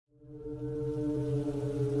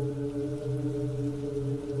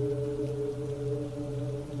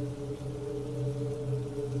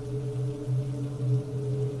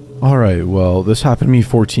Alright, well, this happened to me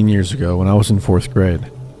 14 years ago when I was in 4th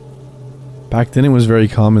grade. Back then it was very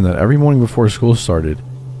common that every morning before school started,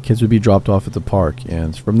 kids would be dropped off at the park,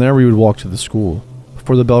 and from there we would walk to the school,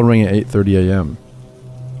 before the bell rang at 8:30 a.m.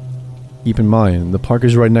 Keep in mind, the park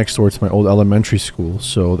is right next door to my old elementary school,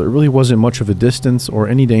 so there really wasn't much of a distance or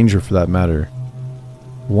any danger for that matter.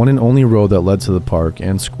 One and only road that led to the park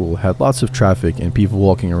and school had lots of traffic and people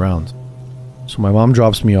walking around. So my mom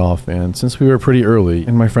drops me off, and since we were pretty early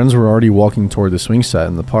and my friends were already walking toward the swing set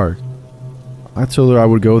in the park, I told her I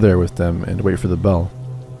would go there with them and wait for the bell.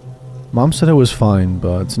 Mom said it was fine,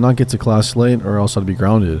 but to not get to class late or else I'd be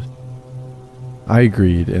grounded. I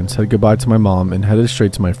agreed and said goodbye to my mom and headed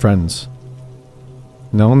straight to my friends.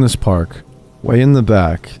 Now in this park, way in the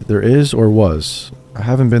back, there is or was, I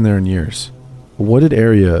haven't been there in years, a wooded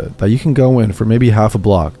area that you can go in for maybe half a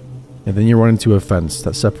block, and then you run into a fence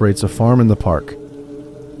that separates a farm and the park.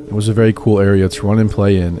 It was a very cool area to run and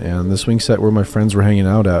play in, and the swing set where my friends were hanging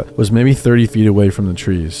out at was maybe 30 feet away from the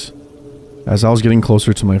trees. As I was getting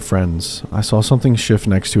closer to my friends, I saw something shift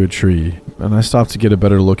next to a tree, and I stopped to get a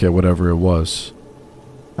better look at whatever it was.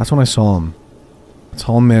 That's when I saw him. A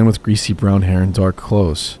tall man with greasy brown hair and dark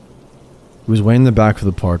clothes. He was way in the back of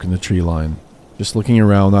the park in the tree line, just looking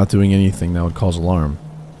around, not doing anything that would cause alarm.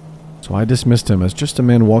 So I dismissed him as just a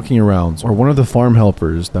man walking around, or one of the farm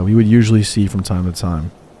helpers that we would usually see from time to time,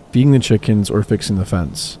 feeding the chickens or fixing the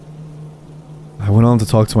fence. I went on to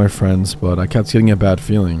talk to my friends, but I kept getting a bad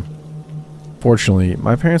feeling. Fortunately,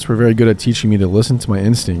 my parents were very good at teaching me to listen to my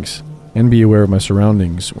instincts and be aware of my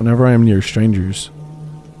surroundings whenever I am near strangers.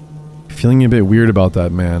 Feeling a bit weird about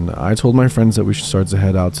that man, I told my friends that we should start to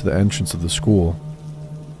head out to the entrance of the school.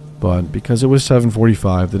 But because it was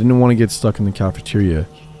 7:45, they didn't want to get stuck in the cafeteria.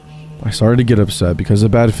 I started to get upset because the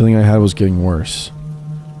bad feeling I had was getting worse.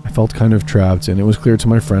 I felt kind of trapped, and it was clear to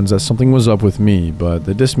my friends that something was up with me, but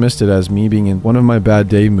they dismissed it as me being in one of my bad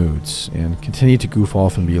day moods and continued to goof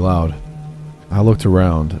off and be loud. I looked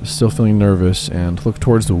around, still feeling nervous, and looked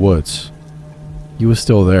towards the woods. He was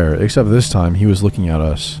still there, except this time he was looking at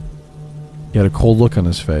us. He had a cold look on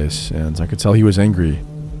his face, and I could tell he was angry.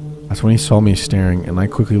 That's when he saw me staring, and I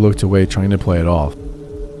quickly looked away, trying to play it off.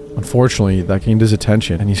 Unfortunately, that gained his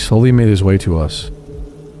attention, and he slowly made his way to us.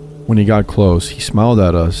 When he got close, he smiled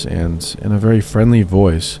at us, and in a very friendly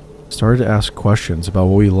voice, started to ask questions about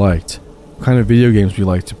what we liked, what kind of video games we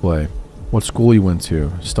liked to play, what school we went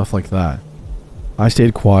to, stuff like that. I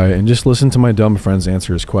stayed quiet and just listened to my dumb friends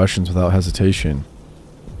answer his questions without hesitation.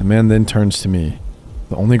 The man then turns to me,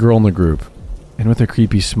 the only girl in the group, and with a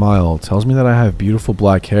creepy smile tells me that I have beautiful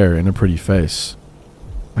black hair and a pretty face.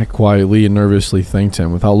 I quietly and nervously thanked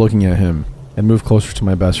him without looking at him and moved closer to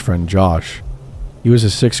my best friend Josh. He was a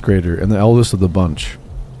 6th grader and the eldest of the bunch.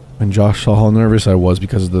 When Josh saw how nervous I was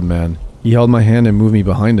because of the man, he held my hand and moved me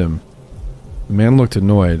behind him. The man looked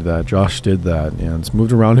annoyed that Josh did that and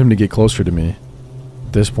moved around him to get closer to me.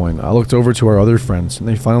 At this point, I looked over to our other friends and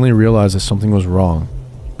they finally realized that something was wrong,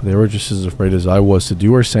 but they were just as afraid as I was to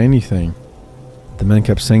do or say anything. The man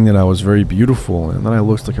kept saying that I was very beautiful and that I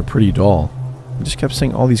looked like a pretty doll. He just kept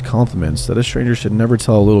saying all these compliments that a stranger should never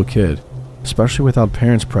tell a little kid, especially without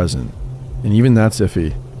parents present, and even that's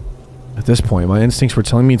iffy. At this point, my instincts were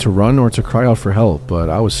telling me to run or to cry out for help, but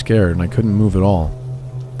I was scared and I couldn't move at all.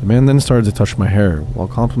 The man then started to touch my hair while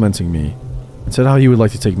complimenting me and said how he would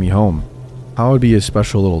like to take me home, how I would be his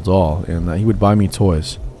special little doll, and that he would buy me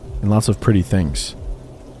toys and lots of pretty things.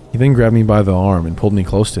 He then grabbed me by the arm and pulled me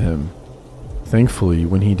close to him. Thankfully,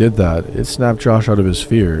 when he did that, it snapped Josh out of his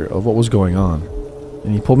fear of what was going on,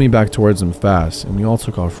 and he pulled me back towards him fast, and we all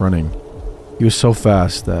took off running. He was so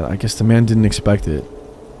fast that I guess the man didn't expect it.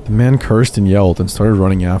 The man cursed and yelled and started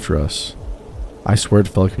running after us. I swear it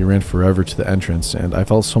felt like we ran forever to the entrance, and I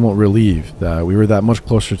felt somewhat relieved that we were that much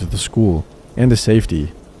closer to the school and to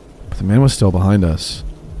safety, but the man was still behind us.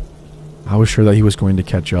 I was sure that he was going to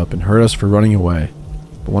catch up and hurt us for running away.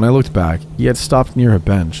 But when I looked back, he had stopped near a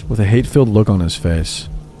bench with a hate-filled look on his face.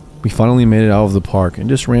 We finally made it out of the park and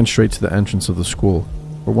just ran straight to the entrance of the school,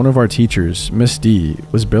 where one of our teachers, Miss D,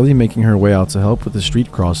 was barely making her way out to help with the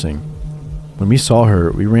street crossing. When we saw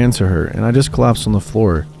her, we ran to her, and I just collapsed on the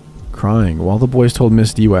floor, crying, while the boys told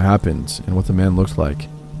Miss D what happened and what the man looked like.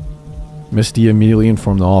 Miss D immediately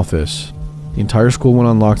informed the office. The entire school went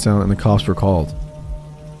on lockdown and the cops were called.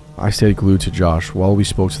 I stayed glued to Josh while we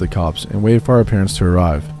spoke to the cops and waited for our parents to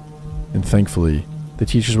arrive. And thankfully, the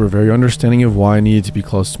teachers were very understanding of why I needed to be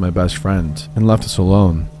close to my best friend and left us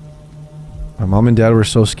alone. My mom and dad were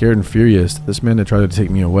so scared and furious that this man had tried to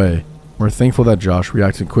take me away. We're thankful that Josh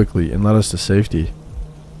reacted quickly and led us to safety.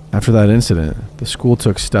 After that incident, the school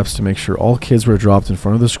took steps to make sure all kids were dropped in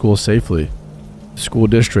front of the school safely. The school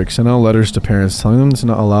district sent out letters to parents telling them to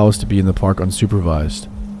not allow us to be in the park unsupervised,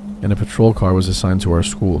 and a patrol car was assigned to our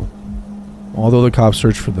school. Although the cops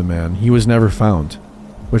searched for the man, he was never found,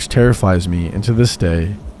 which terrifies me, and to this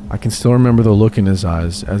day, I can still remember the look in his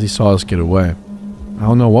eyes as he saw us get away. I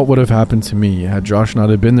don't know what would have happened to me had Josh not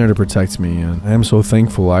have been there to protect me, and I am so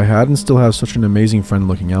thankful I had and still have such an amazing friend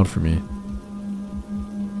looking out for me.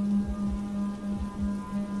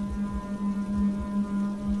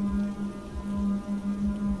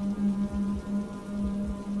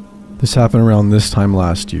 This happened around this time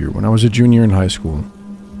last year when I was a junior in high school.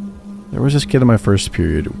 There was this kid in my first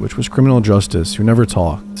period, which was criminal justice, who never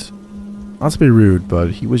talked. Not to be rude, but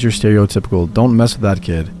he was your stereotypical don't mess with that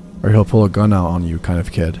kid or he'll pull a gun out on you kind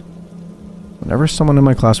of kid. Whenever someone in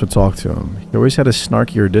my class would talk to him, he always had a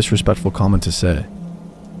snarky or disrespectful comment to say.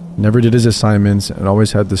 He never did his assignments and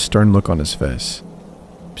always had this stern look on his face.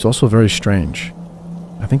 He was also very strange.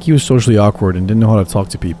 I think he was socially awkward and didn't know how to talk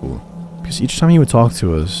to people, because each time he would talk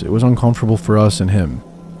to us, it was uncomfortable for us and him.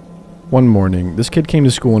 One morning, this kid came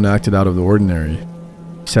to school and acted out of the ordinary.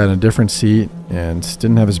 He sat in a different seat and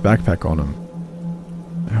didn't have his backpack on him.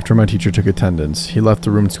 After my teacher took attendance, he left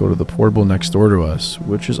the room to go to the portable next door to us,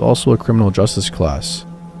 which is also a criminal justice class.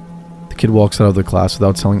 The kid walks out of the class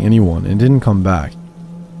without telling anyone and didn't come back.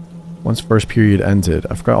 Once first period ended,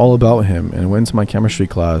 I forgot all about him and went to my chemistry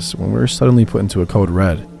class when we were suddenly put into a code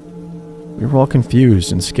red. We were all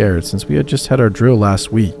confused and scared since we had just had our drill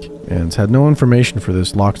last week and had no information for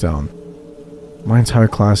this lockdown. My entire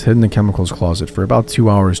class hid in the chemicals closet for about 2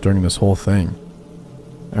 hours during this whole thing.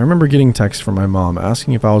 I remember getting texts from my mom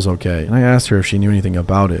asking if I was okay, and I asked her if she knew anything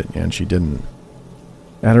about it, and she didn't.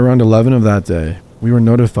 At around 11 of that day, we were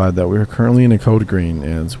notified that we were currently in a code green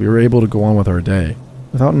and we were able to go on with our day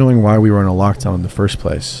without knowing why we were in a lockdown in the first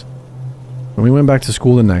place. When we went back to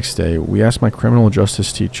school the next day, we asked my criminal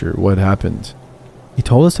justice teacher what had happened. He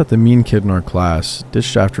told us that the mean kid in our class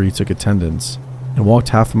ditched after he took attendance and walked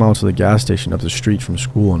half a mile to the gas station up the street from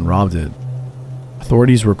school and robbed it.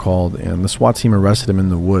 Authorities were called and the SWAT team arrested him in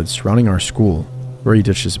the woods surrounding our school, where he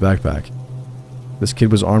ditched his backpack. This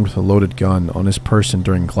kid was armed with a loaded gun on his person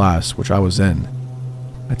during class, which I was in.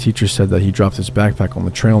 A teacher said that he dropped his backpack on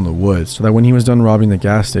the trail in the woods so that when he was done robbing the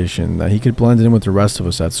gas station that he could blend in with the rest of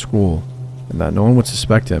us at school and that no one would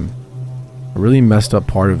suspect him. A really messed up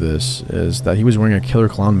part of this is that he was wearing a killer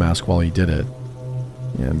clown mask while he did it.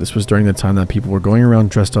 And this was during the time that people were going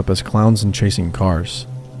around dressed up as clowns and chasing cars.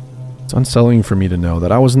 It's unsettling for me to know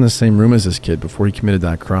that I was in the same room as this kid before he committed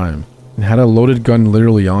that crime and had a loaded gun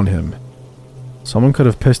literally on him. Someone could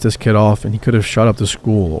have pissed this kid off and he could have shot up the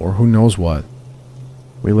school or who knows what.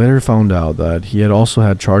 We later found out that he had also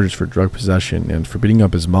had charges for drug possession and for beating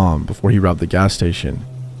up his mom before he robbed the gas station.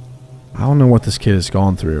 I don't know what this kid has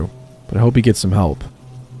gone through, but I hope he gets some help.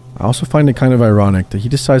 I also find it kind of ironic that he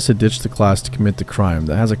decides to ditch the class to commit the crime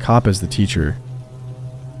that has a cop as the teacher.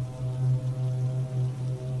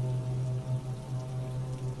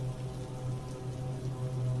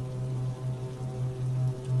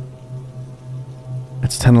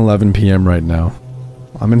 It's 10:11 p.m. right now.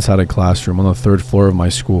 I'm inside a classroom on the 3rd floor of my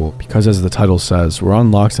school because, as the title says, we're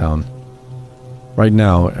on lockdown. Right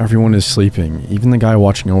now, everyone is sleeping, even the guy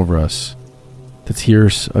watching over us. The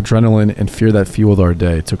tears, adrenaline, and fear that fueled our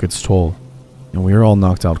day took its toll, and we are all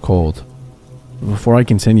knocked out cold. But before I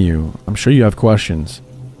continue, I'm sure you have questions,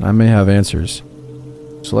 and I may have answers.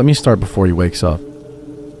 So let me start before he wakes up.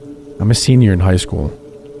 I'm a senior in high school.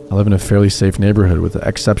 I live in a fairly safe neighborhood with the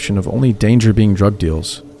exception of only danger being drug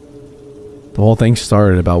deals. The whole thing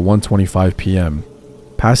started about 1:25 p.m.,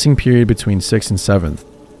 passing period between 6th and 7th.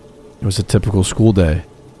 It was a typical school day,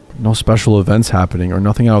 no special events happening or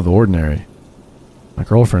nothing out of the ordinary. My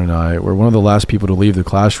girlfriend and I were one of the last people to leave the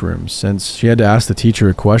classroom since she had to ask the teacher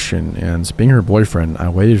a question, and being her boyfriend, I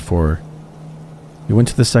waited for her. We went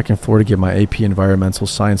to the 2nd floor to get my AP Environmental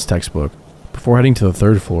Science textbook before heading to the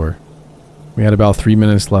 3rd floor. We had about 3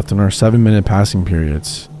 minutes left in our 7-minute passing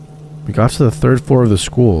periods. We got to the 3rd floor of the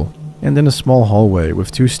school and in a small hallway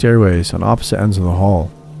with 2 stairways on opposite ends of the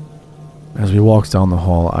hall. As we walked down the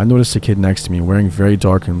hall, I noticed a kid next to me wearing very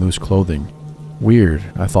dark and loose clothing. Weird,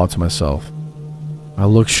 I thought to myself. I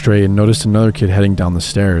looked straight and noticed another kid heading down the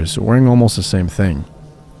stairs, wearing almost the same thing.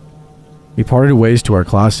 We parted ways to our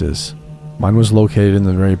classes. Mine was located in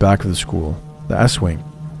the very back of the school, the S-Wing.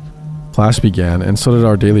 Class began, and so did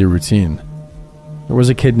our daily routine. There was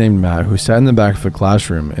a kid named Matt who sat in the back of the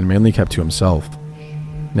classroom and mainly kept to himself.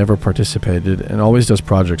 Never participated and always does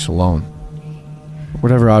projects alone. For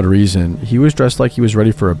whatever odd reason, he was dressed like he was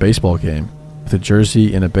ready for a baseball game, with a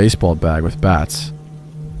jersey and a baseball bag with bats.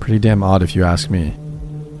 Pretty damn odd if you ask me.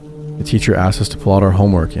 The teacher asked us to pull out our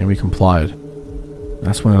homework and we complied.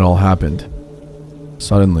 That's when it all happened.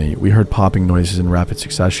 Suddenly, we heard popping noises in rapid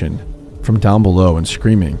succession from down below and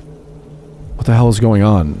screaming. What the hell is going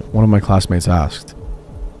on? One of my classmates asked.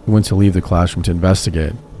 We went to leave the classroom to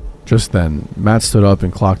investigate. Just then, Matt stood up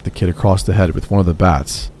and clocked the kid across the head with one of the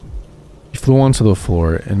bats. He flew onto the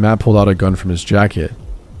floor, and Matt pulled out a gun from his jacket.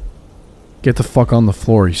 "Get the fuck on the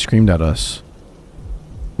floor," he screamed at us.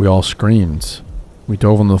 We all screamed. We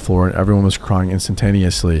dove on the floor and everyone was crying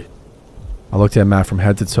instantaneously. I looked at Matt from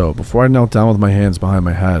head to toe before I knelt down with my hands behind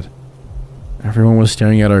my head. Everyone was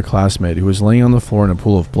staring at our classmate who was laying on the floor in a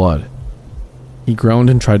pool of blood. He groaned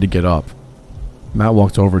and tried to get up. Matt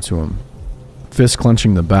walked over to him, fist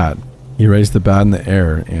clenching the bat. He raised the bat in the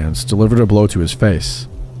air and delivered a blow to his face.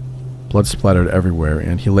 Blood splattered everywhere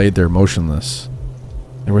and he laid there motionless.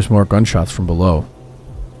 There was more gunshots from below.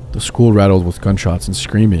 The school rattled with gunshots and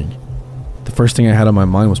screaming. The first thing I had on my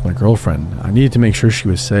mind was my girlfriend. I needed to make sure she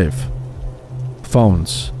was safe.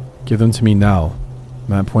 "Phones. Give them to me now."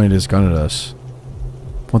 Matt pointed his gun at us.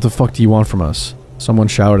 "What the fuck do you want from us?" Someone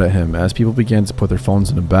shouted at him as people began to put their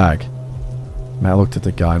phones in a bag. Matt looked at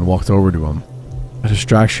the guy and walked over to him. A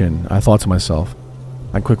distraction, I thought to myself.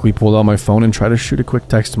 I quickly pulled out my phone and tried to shoot a quick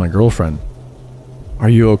text to my girlfriend. "Are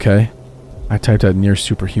you okay?" I typed at near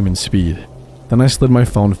superhuman speed. Then I slid my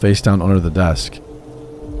phone face down under the desk.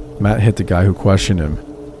 Matt hit the guy who questioned him.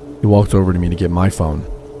 He walked over to me to get my phone.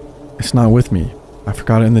 "It's not with me. I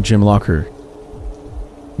forgot it in the gym locker."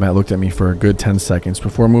 Matt looked at me for a good 10 seconds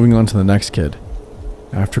before moving on to the next kid.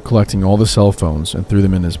 After collecting all the cell phones and threw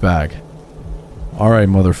them in his bag. "Alright,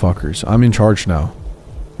 motherfuckers, I'm in charge now.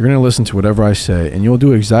 You're gonna listen to whatever I say, and you'll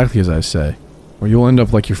do exactly as I say, or you'll end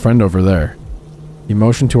up like your friend over there." He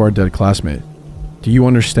motioned to our dead classmate. "Do you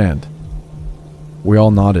understand?" We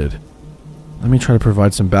all nodded. Let me try to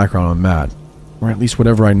provide some background on Matt, or at least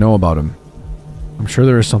whatever I know about him. I'm sure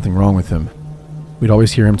there is something wrong with him. We'd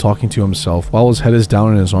always hear him talking to himself while his head is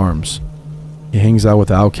down in his arms. He hangs out with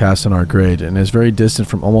the outcasts in our grade and is very distant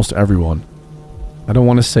from almost everyone. I don't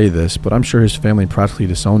want to say this, but I'm sure his family practically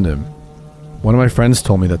disowned him. One of my friends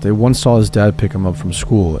told me that they once saw his dad pick him up from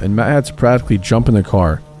school and Matt had to practically jump in the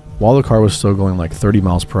car while the car was still going like 30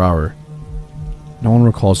 miles per hour. No one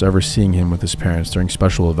recalls ever seeing him with his parents during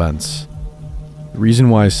special events. The reason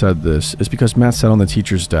why I said this is because Matt sat on the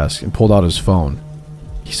teacher's desk and pulled out his phone.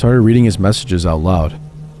 He started reading his messages out loud.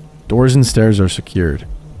 Doors and stairs are secured.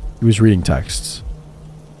 He was reading texts.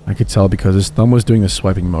 I could tell because his thumb was doing the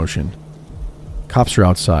swiping motion. Cops are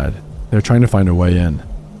outside. They're trying to find a way in.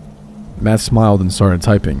 Matt smiled and started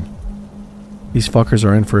typing. These fuckers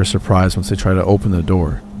are in for a surprise once they try to open the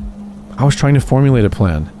door. I was trying to formulate a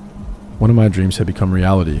plan. One of my dreams had become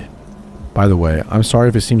reality. By the way, I'm sorry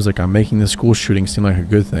if it seems like I'm making this school shooting seem like a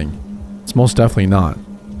good thing. It's most definitely not.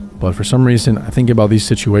 But for some reason, I think about these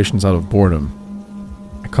situations out of boredom.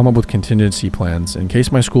 I come up with contingency plans in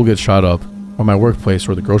case my school gets shot up, or my workplace,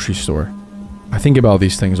 or the grocery store. I think about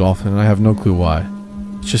these things often and I have no clue why.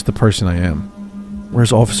 It's just the person I am.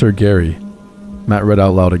 "Where's Officer Gary?" Matt read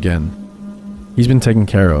out loud again. "He's been taken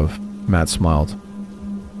care of," Matt smiled.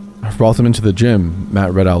 "I've brought him into the gym,"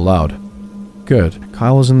 Matt read out loud. "Good,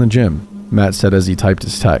 Kyle is in the gym," Matt said as he typed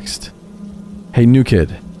his text. "Hey, new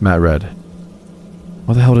kid," Matt read.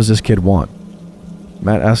 "What the hell does this kid want?"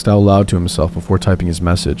 Matt asked out loud to himself before typing his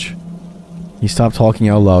message. He stopped talking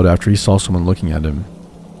out loud after he saw someone looking at him.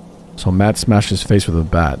 So Matt smashed his face with a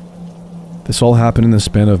bat. This all happened in the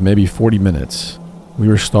span of maybe 40 minutes. We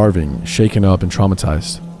were starving, shaken up, and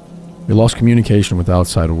traumatized. We lost communication with the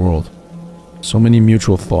outside world. So many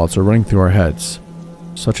mutual thoughts are running through our heads,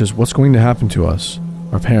 such as what's going to happen to us,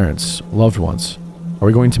 our parents, loved ones. Are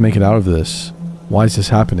we going to make it out of this? Why is this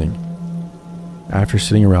happening? After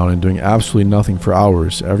sitting around and doing absolutely nothing for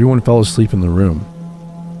hours, everyone fell asleep in the room.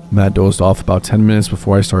 Matt dozed off about 10 minutes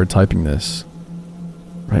before I started typing this.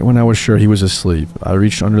 Right when I was sure he was asleep, I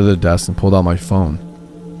reached under the desk and pulled out my phone.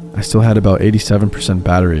 I still had about 87%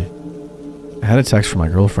 battery. I had a text from my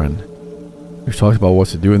girlfriend. We've talked about what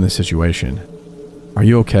to do in this situation. "Are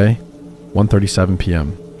you okay?" 1:37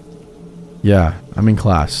 p.m. "Yeah, I'm in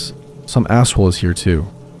class. Some asshole is here too."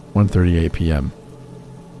 1:38 p.m.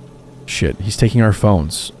 "Shit, he's taking our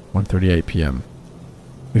phones." 1:38 p.m.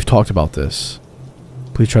 "We've talked about this.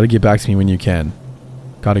 Please try to get back to me when you can.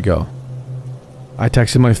 Gotta go." I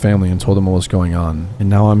texted my family and told them what was going on, and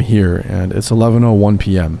now I'm here and it's 11:01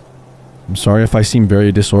 p.m. I'm sorry if I seem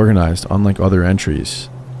very disorganized, unlike other entries.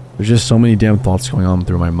 There's just so many damn thoughts going on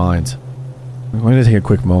through my mind. I'm going to take a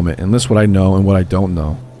quick moment and list what I know and what I don't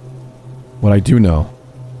know. What I do know,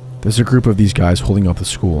 there's a group of these guys holding up the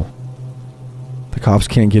school. The cops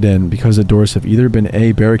can't get in because the doors have either been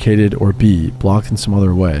A, barricaded, or B, blocked in some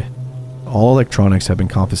other way. All electronics have been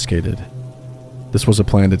confiscated. This was a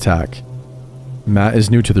planned attack. Matt is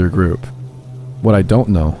new to their group. What I don't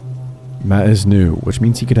know, Matt is new, which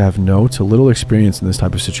means he could have no to little experience in this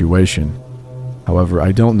type of situation. However,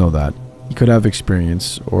 I don't know that. He could have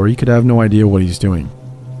experience, or he could have no idea what he's doing.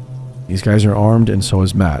 These guys are armed, and so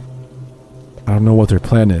is Matt. I don't know what their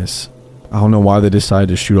plan is. I don't know why they decided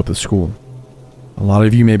to shoot up the school. A lot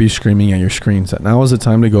of you may be screaming at your screens that now is the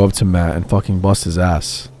time to go up to Matt and fucking bust his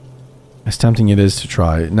ass. As tempting it is to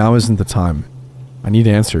try, now isn't the time. I need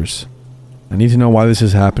answers. I need to know why this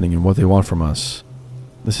is happening and what they want from us.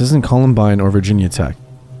 This isn't Columbine or Virginia Tech.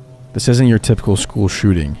 This isn't your typical school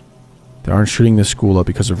shooting. They aren't shooting this school up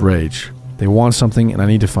because of rage. They want something, and I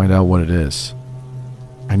need to find out what it is.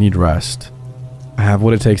 I need rest. I have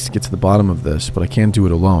what it takes to get to the bottom of this, but I can't do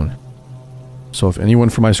it alone. So if anyone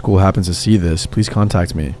from my school happens to see this, please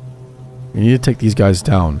contact me. We need to take these guys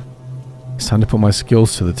down. It's time to put my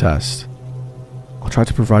skills to the test. I'll try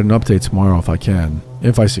to provide an update tomorrow if I can,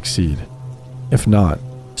 if I succeed. If not,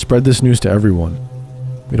 spread this news to everyone.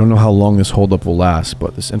 We don't know how long this holdup will last,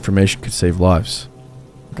 but this information could save lives.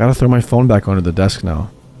 I gotta throw my phone back onto the desk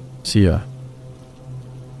now. See ya.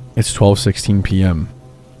 It's 12:16 p.m.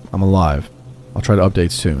 I'm alive. I'll try to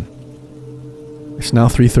update soon. It's now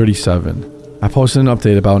 3:37. I posted an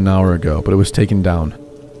update about an hour ago, but it was taken down.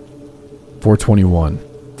 4:21.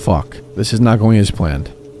 Fuck. This is not going as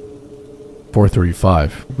planned.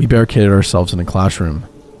 4:35. We barricaded ourselves in a classroom.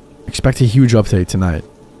 Expect a huge update tonight.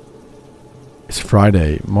 It's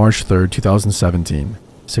Friday, March 3rd, 2017,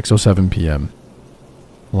 6:07 p.m.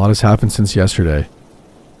 A lot has happened since yesterday.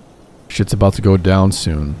 Shit's about to go down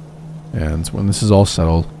soon, and when this is all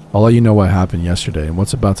settled, I'll let you know what happened yesterday and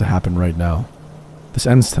what's about to happen right now. This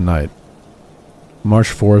ends tonight. March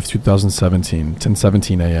 4th, 2017,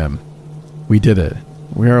 10:17 a.m. We did it.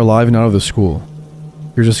 We are alive and out of the school.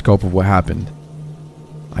 Here's a scope of what happened.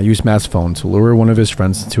 I used Matt's phone to lure one of his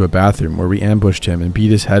friends into a bathroom where we ambushed him and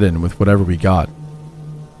beat his head in with whatever we got.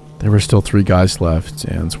 There were still 3 guys left,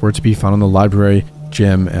 and were to be found in the library,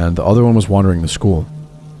 gym, and the other one was wandering the school.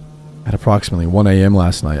 At approximately 1 a.m.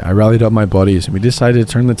 last night, I rallied up my buddies and we decided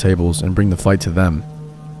to turn the tables and bring the fight to them.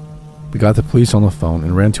 We got the police on the phone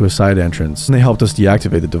and ran to a side entrance, and they helped us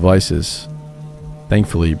deactivate the devices.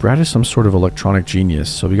 Thankfully, Brad is some sort of electronic genius,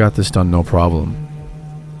 so we got this done no problem.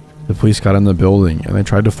 The police got in the building and they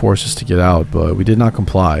tried to force us to get out, but we did not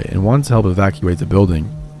comply and wanted to help evacuate the building.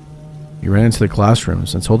 We ran into the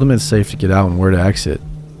classrooms and told them it's safe to get out and where to exit.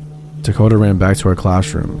 Dakota ran back to our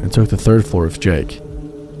classroom and took the 3rd floor with Jake.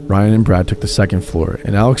 Ryan and Brad took the 2nd floor,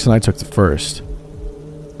 and Alex and I took the 1st.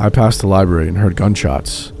 I passed the library and heard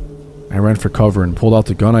gunshots. I ran for cover and pulled out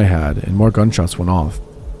the gun I had, and more gunshots went off.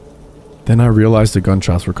 Then I realized the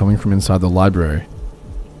gunshots were coming from inside the library.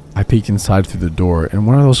 I peeked inside through the door, and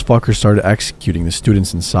one of those fuckers started executing the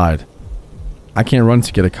students inside. I can't run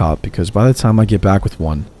to get a cop because by the time I get back with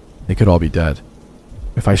one, they could all be dead.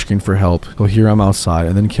 If I scream for help, he'll hear I'm outside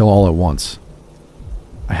and then kill all at once.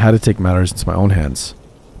 I had to take matters into my own hands.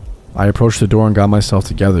 I approached the door and got myself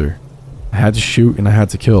together. I had to shoot and I had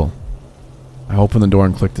to kill. I opened the door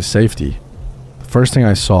and clicked to safety. The first thing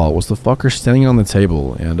I saw was the fucker standing on the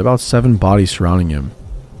table and about 7 bodies surrounding him.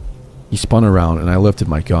 He spun around and I lifted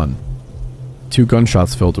my gun. 2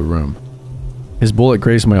 gunshots filled the room. His bullet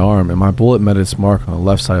grazed my arm and my bullet met its mark on the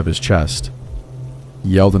left side of his chest.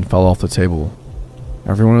 He yelled and fell off the table.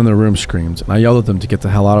 Everyone in the room screamed and I yelled at them to get the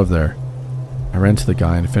hell out of there. I ran to the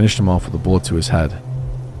guy and finished him off with a bullet to his head.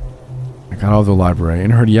 I got out of the library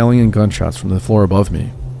and heard yelling and gunshots from the floor above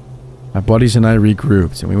me. My buddies and I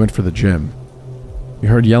regrouped and we went for the gym. We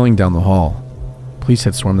heard yelling down the hall. Police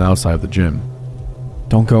had swarmed the outside of the gym.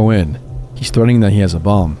 Don't go in. He's threatening that he has a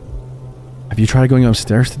bomb. Have you tried going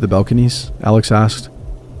upstairs to the balconies? Alex asked.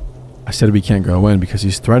 I said we can't go in because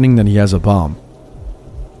he's threatening that he has a bomb.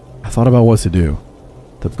 I thought about what to do.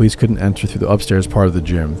 The police couldn't enter through the upstairs part of the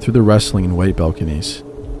gym, through the wrestling and weight balconies.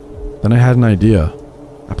 Then I had an idea.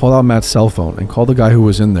 I pulled out Matt's cell phone and called the guy who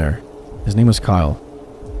was in there. His name was Kyle.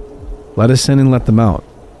 Let us in and let them out.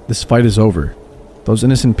 This fight is over. Those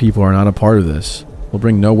innocent people are not a part of this. We'll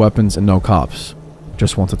bring no weapons and no cops.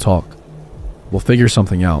 Just want to talk. We'll figure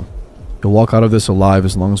something out. You'll walk out of this alive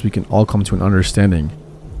as long as we can all come to an understanding.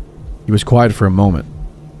 He was quiet for a moment.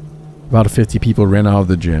 About 50 people ran out of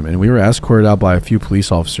the gym and we were escorted out by a few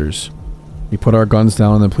police officers. We put our guns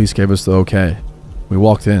down and the police gave us the okay. We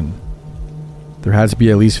walked in. There had to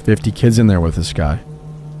be at least 50 kids in there with this guy.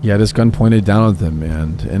 He had his gun pointed down at them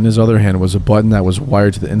and in his other hand was a button that was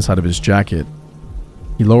wired to the inside of his jacket.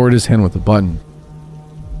 He lowered his hand with the button.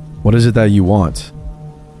 What is it that you want?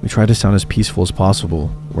 We tried to sound as peaceful as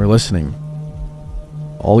possible. We're listening.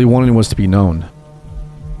 All he wanted was to be known.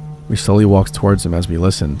 We slowly walked towards him as we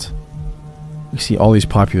listened. We see all these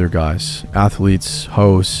popular guys, athletes,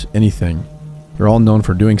 hosts, anything. They're all known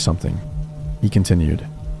for doing something, he continued.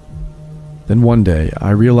 Then one day,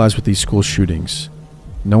 I realized with these school shootings,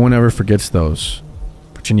 no one ever forgets those.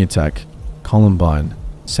 Virginia Tech, Columbine,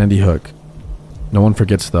 Sandy Hook. No one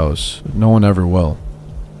forgets those. No one ever will.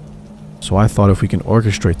 So I thought if we can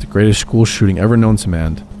orchestrate the greatest school shooting ever known to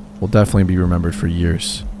man, we'll definitely be remembered for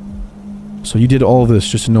years. So you did all of this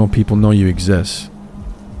just to know people know you exist,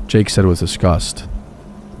 Jake said with disgust.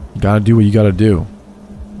 You gotta do what you gotta do.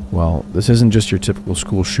 Well, this isn't just your typical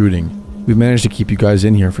school shooting. We've managed to keep you guys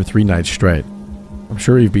in here for 3 nights straight. I'm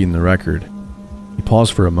sure you've beaten the record. He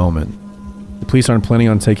paused for a moment. The police aren't planning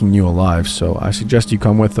on taking you alive, so I suggest you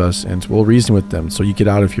come with us and we'll reason with them so you get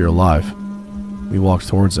out of here alive. We walked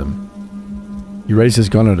towards him. He raised his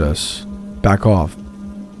gun at us. Back off.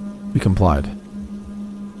 We complied.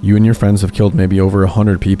 You and your friends have killed maybe over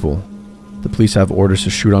 100 people. The police have orders to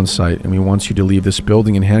shoot on sight and we want you to leave this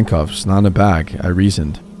building in handcuffs, not in a bag, I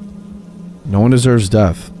reasoned. No one deserves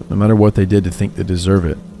death, no matter what they did to think they deserve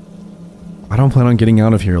it. I don't plan on getting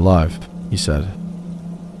out of here alive, he said.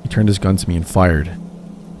 He turned his gun to me and fired.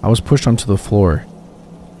 I was pushed onto the floor.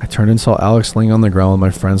 I turned and saw Alex laying on the ground with my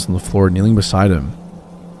friends on the floor kneeling beside him.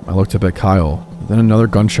 I looked up at Kyle, then another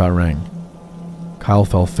gunshot rang. Kyle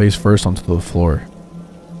fell face first onto the floor.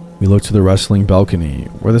 We looked to the wrestling balcony,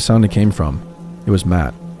 where the sound came from. It was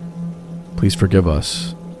Matt. Please forgive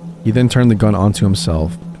us. He then turned the gun onto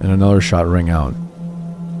himself, and another shot rang out.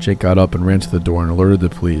 Jake got up and ran to the door and alerted the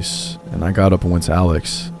police, and I got up and went to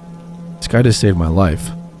Alex. This guy just saved my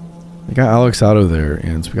life. They got Alex out of there,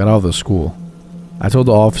 and we got out of the school. I told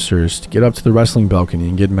the officers to get up to the wrestling balcony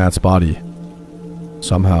and get Matt's body.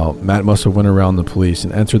 Somehow, Matt must have went around the police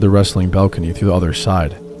and entered the wrestling balcony through the other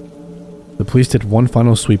side. The police did one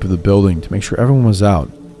final sweep of the building to make sure everyone was out.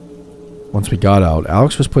 Once we got out,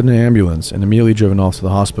 Alex was put in an ambulance and immediately driven off to the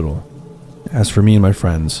hospital. As for me and my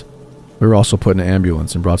friends, we were also put in an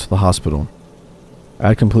ambulance and brought to the hospital. I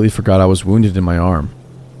had completely forgot I was wounded in my arm.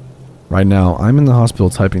 Right now, I'm in the hospital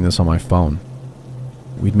typing this on my phone.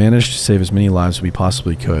 We'd managed to save as many lives as we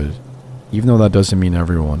possibly could, even though that doesn't mean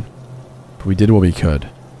everyone. But we did what we could.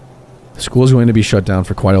 The school is going to be shut down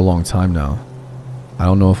for quite a long time now. I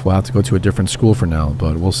don't know if we'll have to go to a different school for now,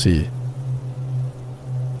 but we'll see.